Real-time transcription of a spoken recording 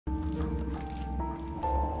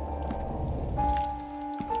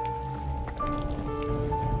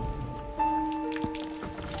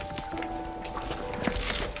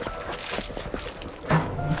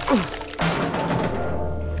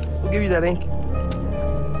gave you that ink?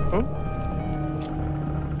 Hmm?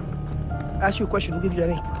 I ask you a question. Who gave you that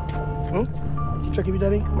ink? Hmm? Teacher gave you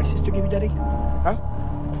that ink? My sister gave you that ink? Huh?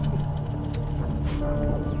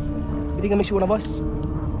 You think that makes you one of us?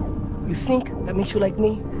 You think that makes you like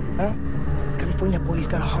me? Huh? California boy's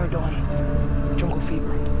got a hard on. Jungle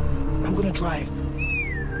fever. I'm gonna drive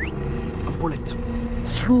a bullet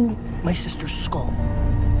through my sister's skull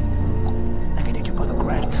like I did your brother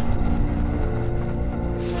Grant.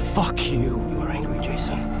 Fuck you. You are angry,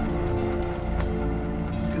 Jason.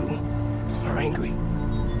 You are angry.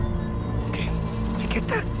 Okay, I get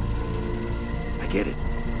that. I get it.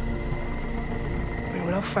 I mean,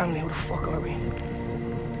 without family, who the fuck are we?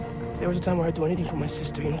 There was a time where I'd do anything for my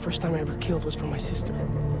sister. You know, first time I ever killed was for my sister.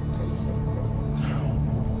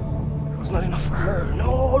 It was not enough for her.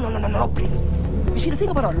 No, please. You see, the thing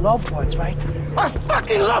about our loved ones, right? Our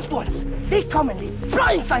fucking loved ones! They come and they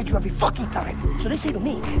blindside you every fucking time. So they say to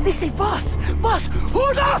me, they say, Voss,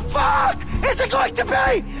 who the fuck is it going to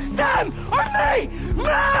be? Them or me?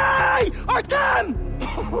 Me or them?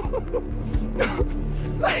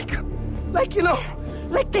 like, you know,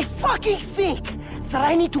 like they fucking think that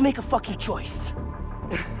I need to make a fucking choice.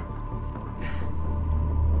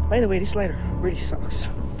 By the way, this lighter really sucks.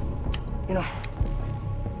 You know,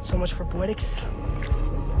 so much for poetics.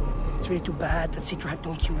 It's really too bad that Citra had to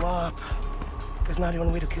wake you up. Because now the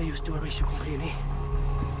only way to kill you is to erase you completely.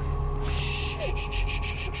 Shh.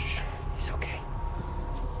 It's okay.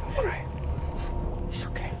 Don't cry. It's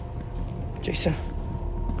okay. Jason,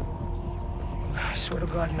 I swear to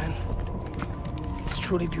God, man, it's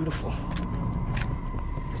truly beautiful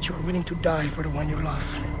that you are willing to die for the one you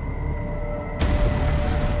love.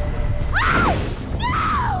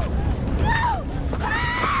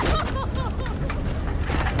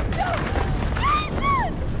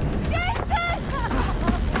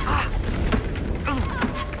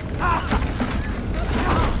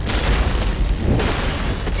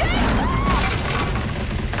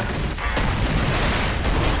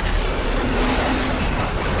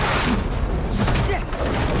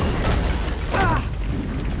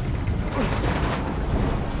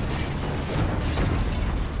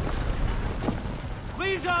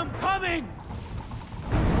 I'm coming!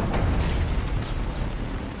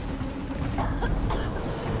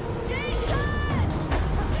 Jason!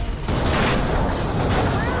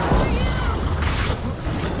 Where are you?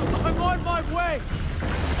 I'm on my way!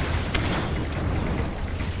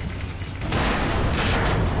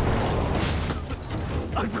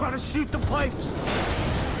 I've got to shoot the pipes!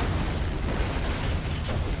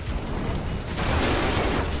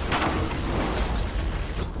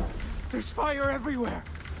 There's fire everywhere!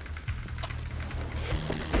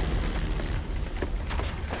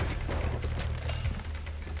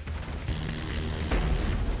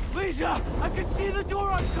 Lisa! I can see the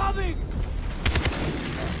door! I'm coming!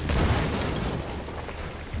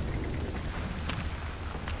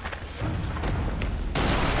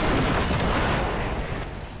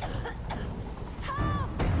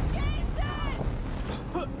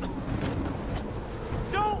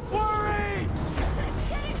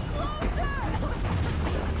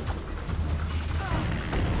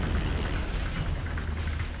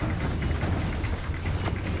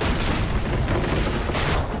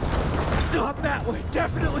 Not that way!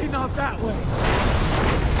 Definitely not that way!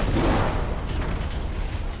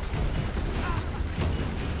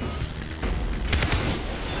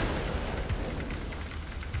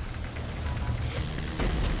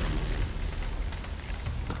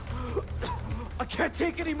 I can't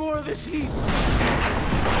take any more of this heat!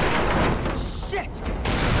 Shit!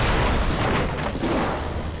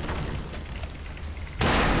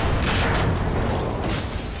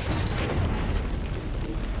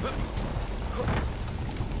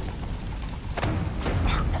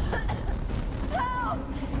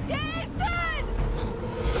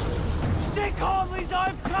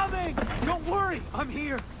 I'm coming! Don't worry, I'm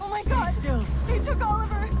here. Oh my Stay God! still. They took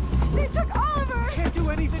Oliver! They took Oliver! Can't do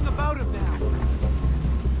anything about him now.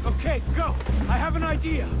 Okay, go. I have an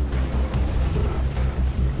idea.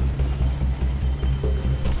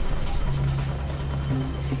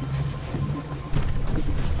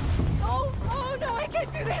 Oh no, I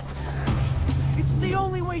can't do this! It's the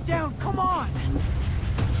only way down. Come on.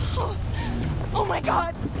 Oh my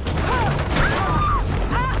God!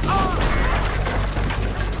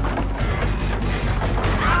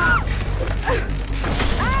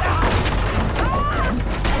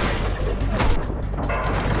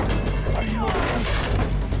 Are you okay?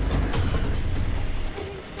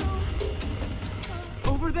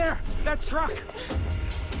 Over there! That truck!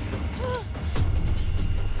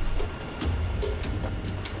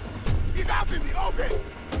 He's out in the open!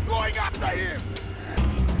 Go Stay in!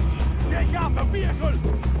 Take out the vehicle!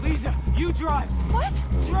 Lisa, you drive! What?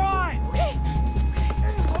 Drive! Okay.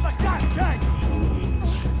 For the gas tank!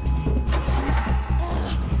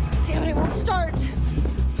 Damn it, it won't start.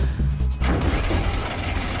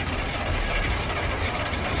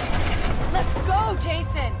 Let's go,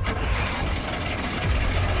 Jason!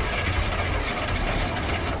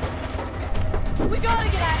 We gotta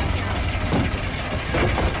get out of here!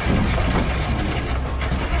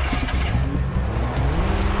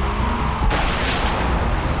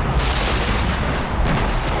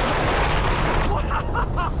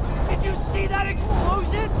 Did you see that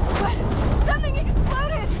explosion? What? Something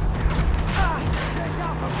exploded! Take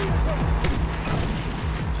out the vehicle!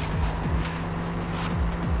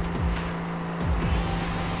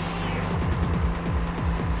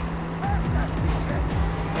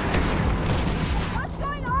 What's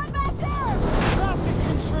going on back there? Traffic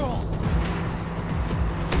control!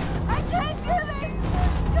 I can't do this!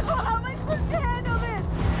 No, how am I supposed to handle this?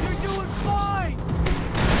 You're doing fine!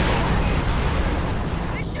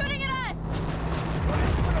 They're shooting at us!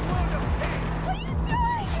 Put a load of pain! What are you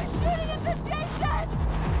doing? You're shooting at the Jason!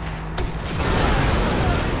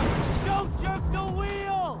 Don't jerk the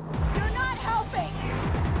wheel! You're not helping!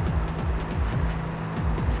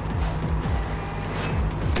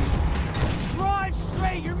 Drive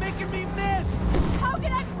straight! You're making me miss! How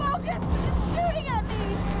can I focus when it's shooting at me?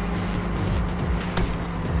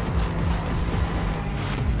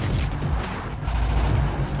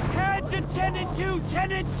 Heads at 10 and 2!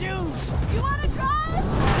 10 and 2! You wanna drive?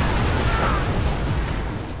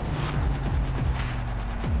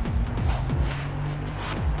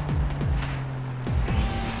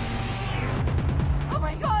 Oh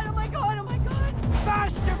my god, oh my god, oh my god!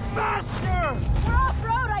 Faster! Faster! We're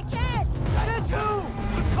off-road, I can't! Says who?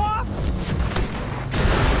 The cops?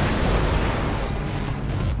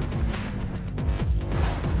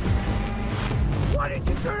 Why did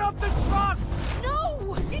you turn off the truck?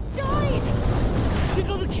 No! It died!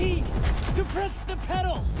 Tickle the key! Depress the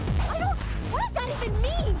pedal! I don't... What does that even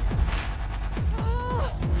mean?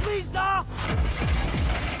 Oh, Lisa!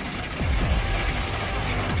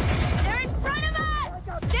 they're in front of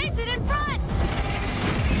us! Jason, in front!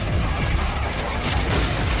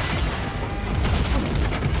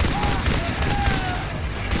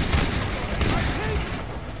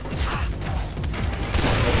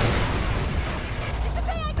 It's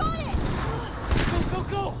okay, I got it! Go, go,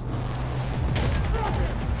 go!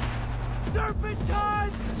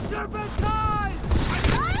 Serpentine! Serpentine!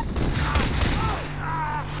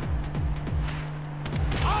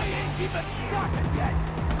 I ain't even started yet!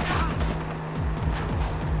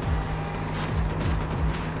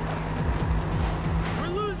 We're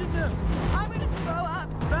losing them! I'm gonna throw up.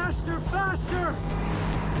 Faster, faster!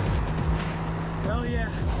 Hell yeah.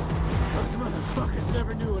 Those motherfuckers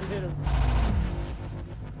never knew what hit them.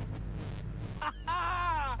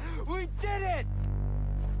 We did it!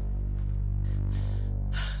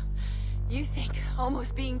 You think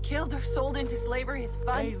almost being killed or sold into slavery is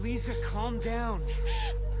fun? Hey, Lisa, calm down.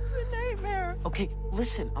 This is a nightmare. Okay,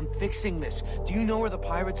 listen, I'm fixing this. Do you know where the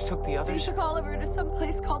pirates took the They others? took Oliver to some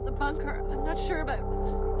place called the Bunker. I'm not sure about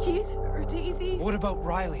Keith or Daisy. What about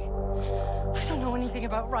Riley? I don't know anything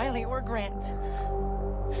about Riley or Grant.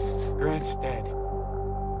 Grant's dead.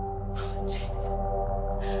 Jason,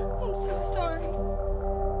 I'm so sorry.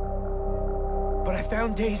 But I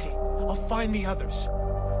found Daisy. I'll find the others.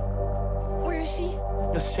 Where is she?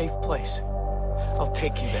 A safe place. I'll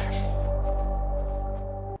take you there.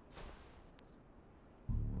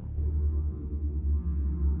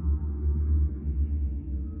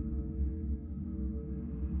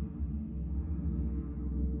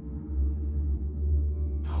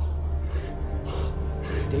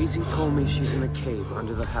 Daisy told me she's in a cave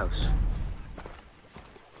under the house.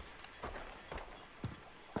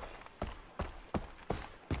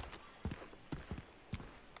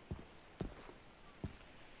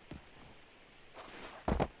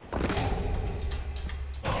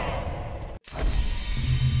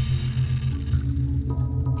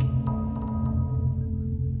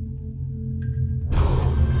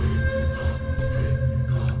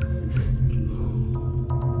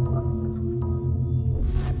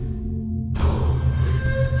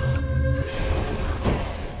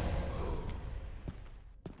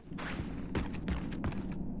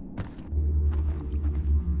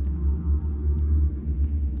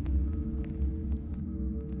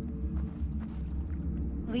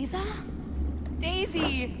 Lisa?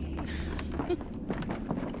 Daisy!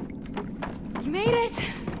 You made it!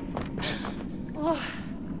 Oh.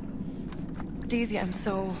 Daisy, I'm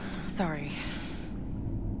so sorry.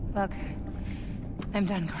 Look, I'm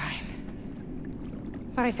done crying.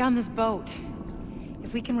 But I found this boat.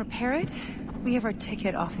 If we can repair it, we have our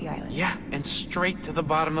ticket off the island. Yeah, and straight to the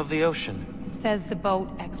bottom of the ocean. Says the boat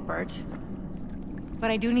expert.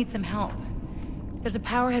 But I do need some help. There's a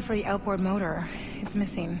power head for the outboard motor. It's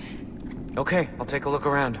missing. Okay, I'll take a look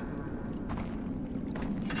around.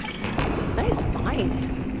 Nice find.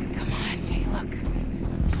 Come on, take a look.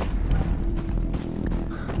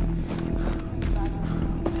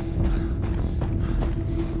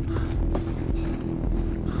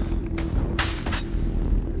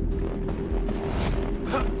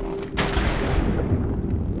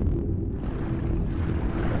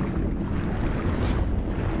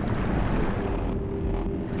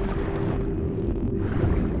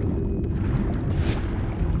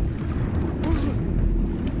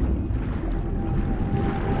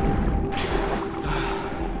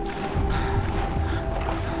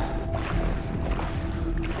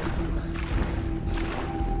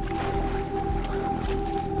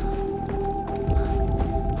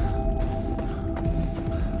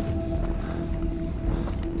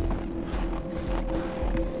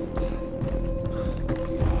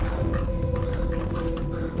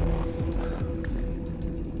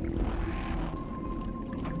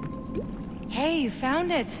 Hey, you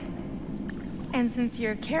found it. And since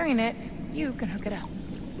you're carrying it, you can hook it up.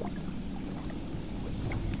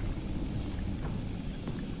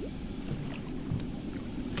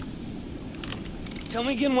 Tell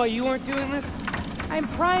me again why you aren't doing this? I'm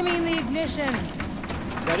priming the ignition.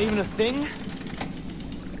 Is that even a thing?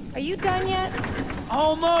 Are you done yet?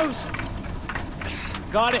 Almost!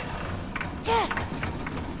 Got it. Yes!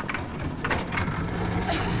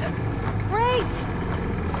 Great!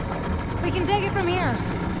 We can take it from here.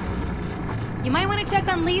 You might want to check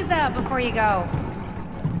on Lisa before you go.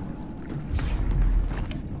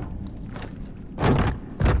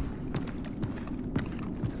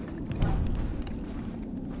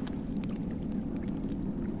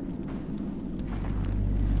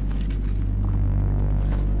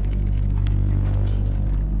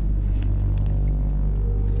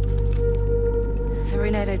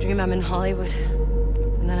 Every night I dream I'm in Hollywood,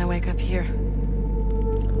 and then I wake up here.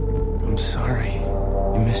 I'm sorry.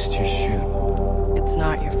 You missed your shoot. It's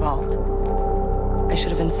not your fault. I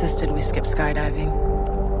should have insisted we skip skydiving.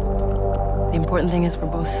 The important thing is we're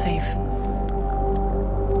both safe.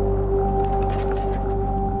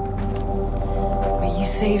 But you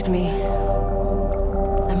saved me.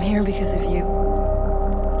 I'm here because of you.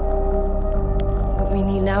 What we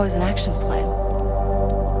need now is an action plan.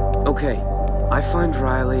 Okay, I find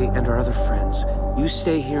Riley and our other friends. You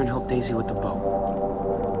stay here and help Daisy with the boat.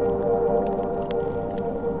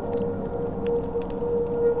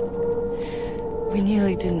 We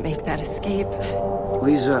nearly didn't make that escape.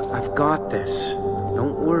 Lisa, I've got this.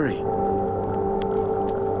 Don't worry.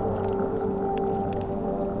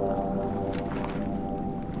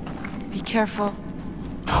 Be careful.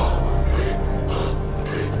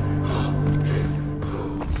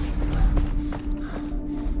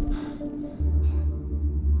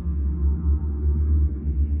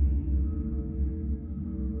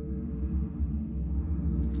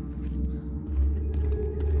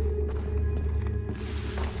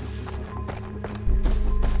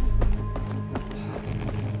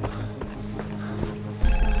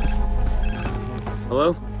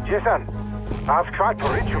 Hello? Jason, I've tried to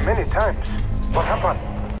reach you many times. What happened?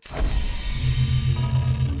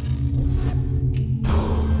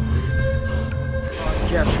 Boss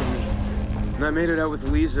captured me. And I made it out with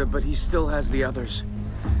Lisa, but he still has the others.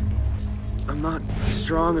 I'm not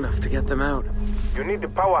strong enough to get them out. You need the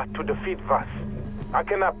power to defeat Vaas. I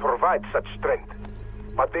cannot provide such strength.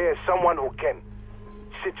 But there is someone who can.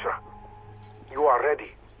 Citra. You are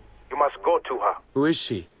ready. You must go to her. Who is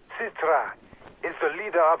she? Citra is the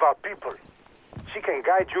leader of our people. She can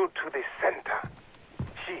guide you to the center.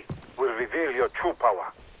 She will reveal your true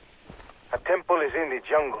power. A temple is in the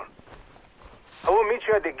jungle. I will meet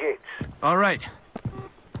you at the gates. All right.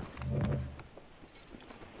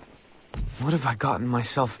 What have I gotten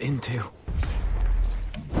myself into?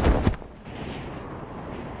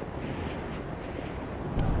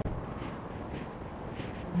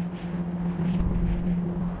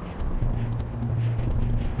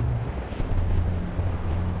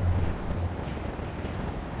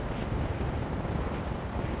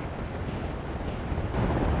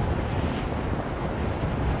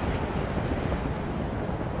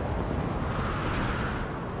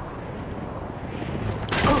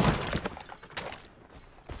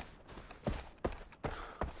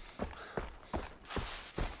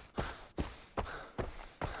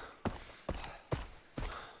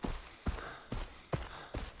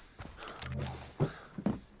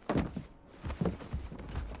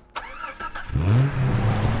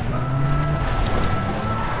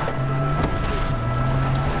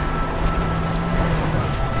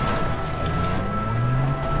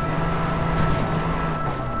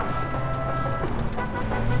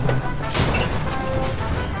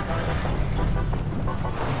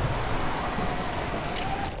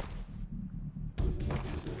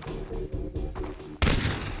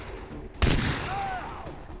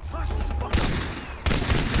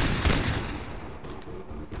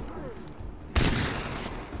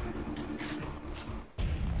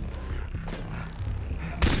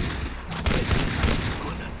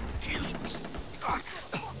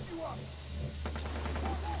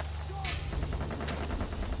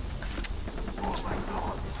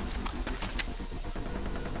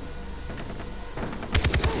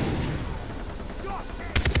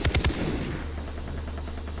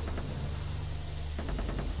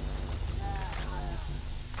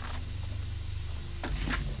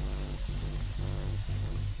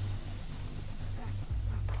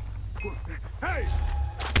 Hey!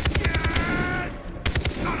 Yeah!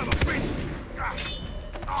 Son of a bitch!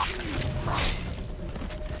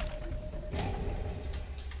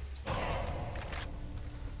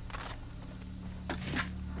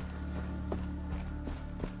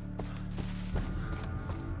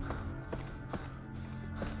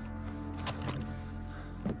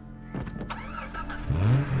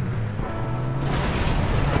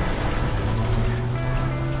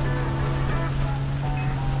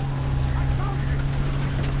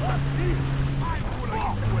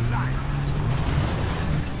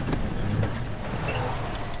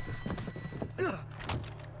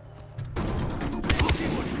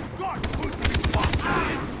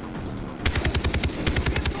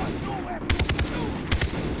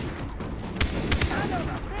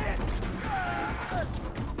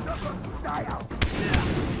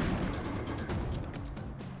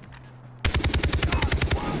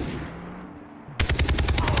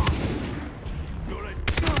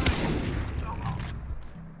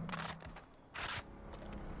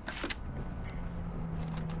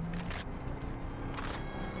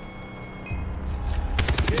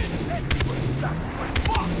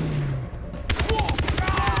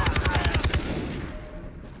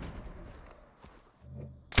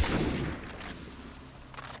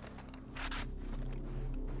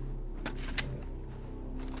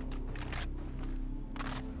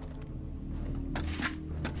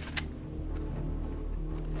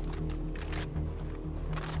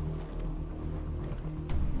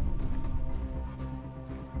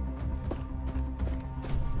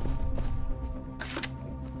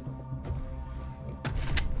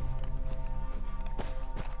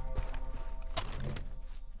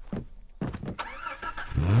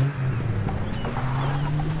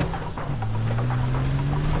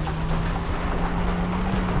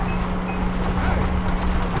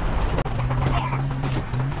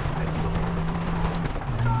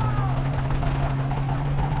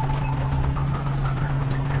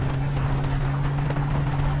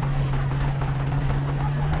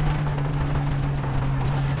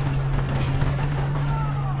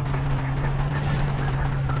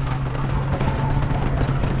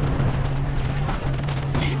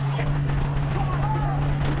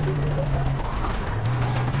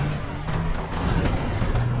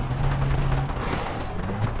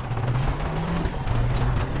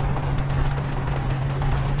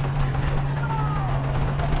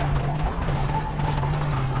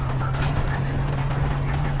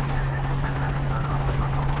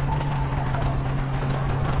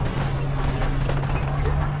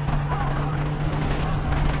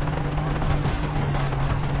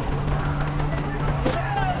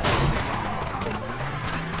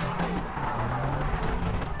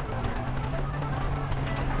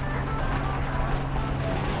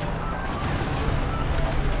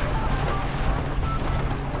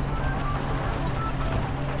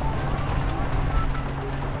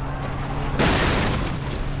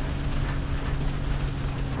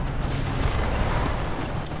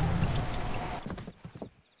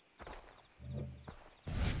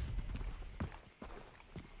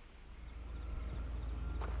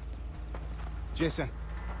 Jason,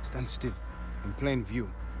 stand still. In plain view.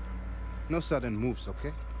 No sudden moves,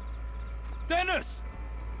 okay? Dennis!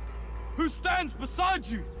 Who stands beside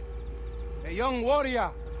you? A young warrior,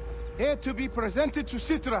 here to be presented to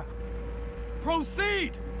Citra.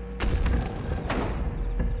 Proceed!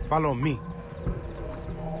 Follow me.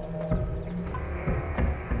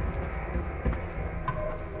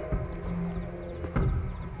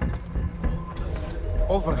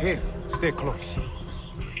 Over here. Stay close.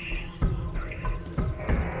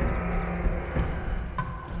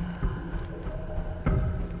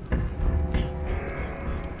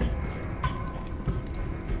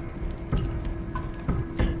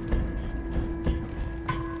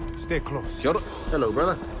 Stay close. Hello,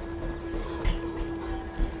 brother.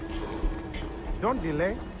 Don't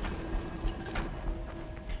delay.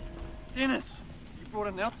 Dennis, you brought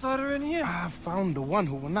an outsider in here? I found the one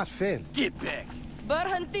who will not fail. Get back!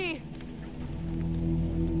 Berhenti!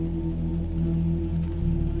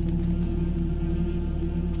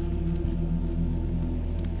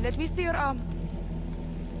 Let me see your arm.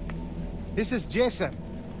 This is Jason,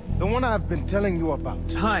 the one I've been telling you about.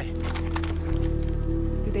 Hi.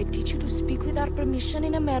 Did they teach you to speak without permission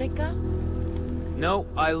in America? No,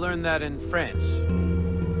 I learned that in France.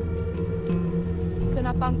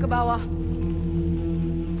 Senapang ke bawah.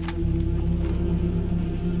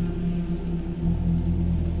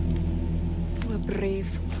 You were brave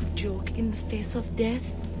to joke in the face of death?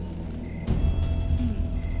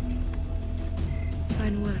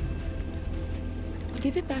 Fine word. I'll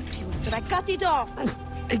give it back to you after I cut it off.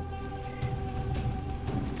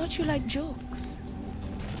 thought you liked jokes.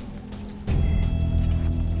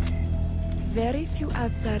 Very few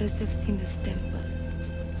outsiders have seen this temple.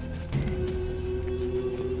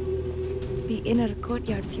 The inner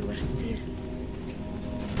courtyard fewer still.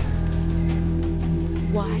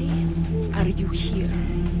 Why are you here?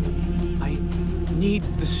 I need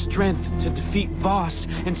the strength to defeat Voss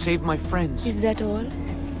and save my friends. Is that all?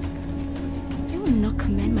 I will not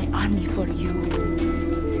command my army for you.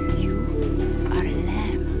 You are a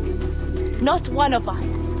lamb. Not one of us.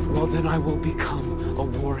 Well, then I will become a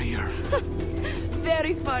warrior.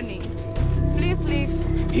 Very funny. Please leave.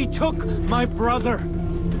 He took my brother.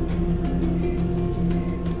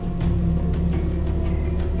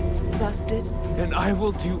 Busted. And I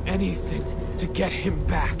will do anything to get him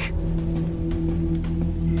back.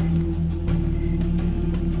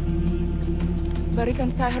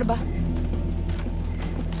 Berikan saya herba.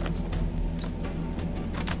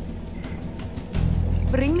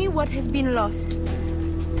 Bring me what has been lost.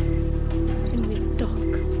 And we'll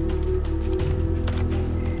talk.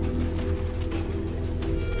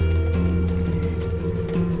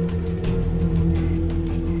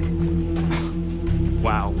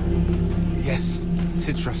 Wow. Yes,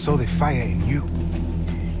 Citra saw the fire in you.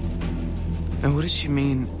 And what does she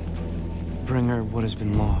mean, bring her what has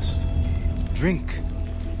been lost? Drink,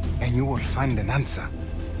 and you will find an answer.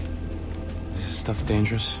 Is this stuff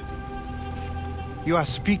dangerous? You are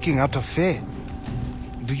speaking out of fear.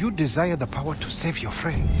 Do you desire the power to save your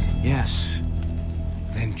friends? Yes.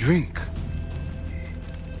 Then drink.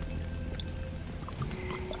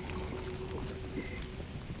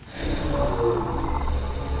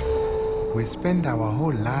 We spend our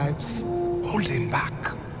whole lives holding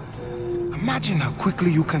back. Imagine how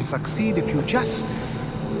quickly you can succeed if you just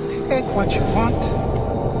take what you want.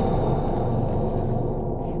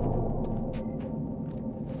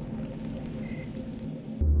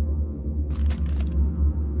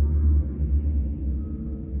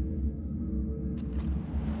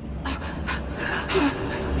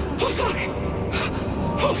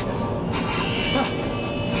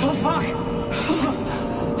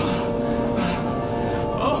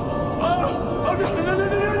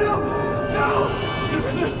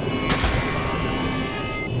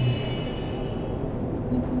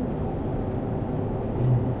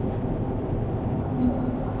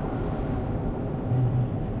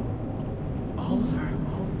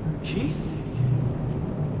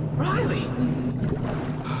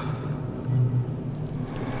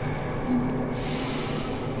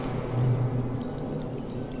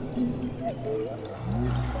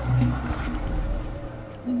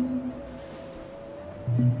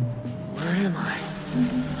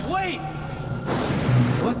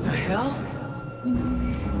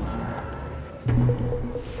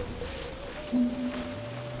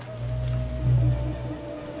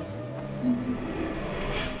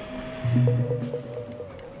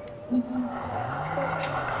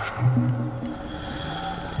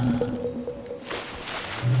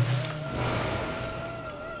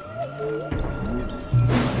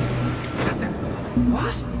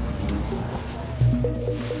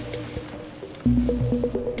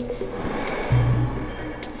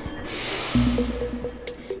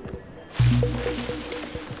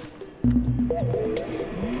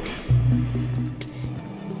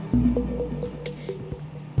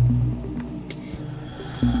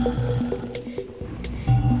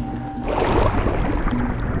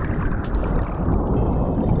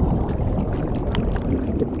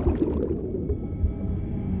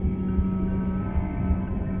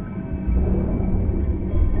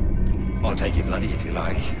 I'll take you bloody if you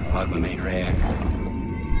like. I'll hug my mate rare.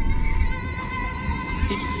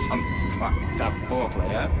 He's some fucked up poor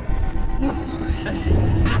player.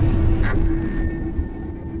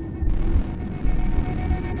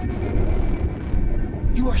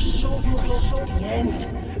 You are so close to the end.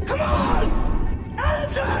 Come on!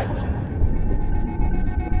 End it!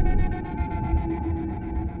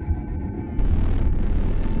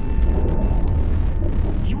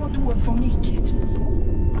 You want to work for me, kid?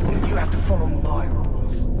 You have to follow my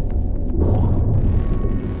rules.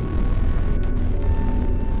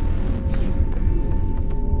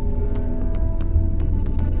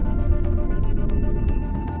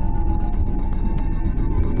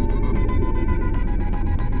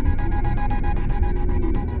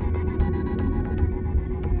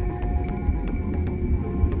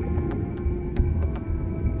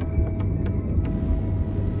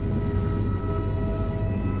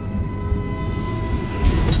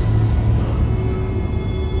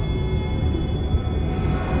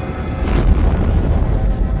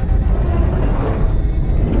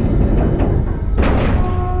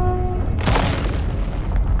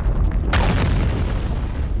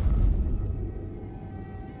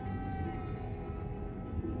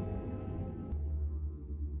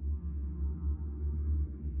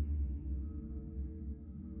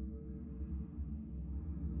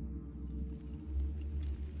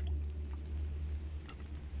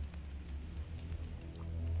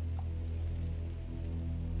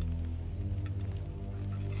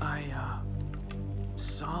 I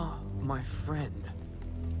saw my friend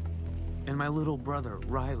and my little brother,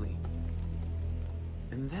 Riley.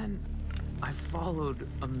 And then I followed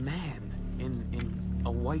a man in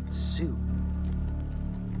a white suit.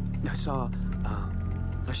 I saw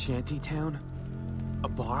a shanty town, a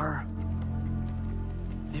bar.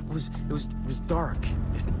 It was dark,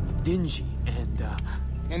 and dingy, and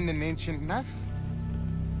an ancient knife?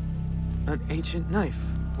 An ancient knife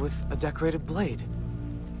with a decorated blade.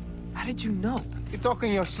 How did you know? You talk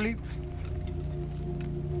in your sleep.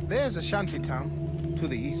 There's a shanty town to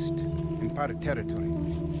the east in Pirate territory.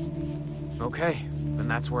 Okay, then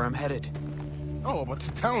that's where I'm headed. Oh, but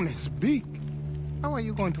the town is big. How are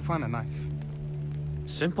you going to find a knife?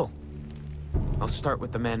 Simple. I'll start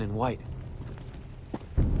with the man in white.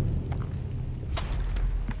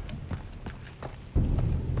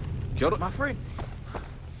 Kia ora. My friend.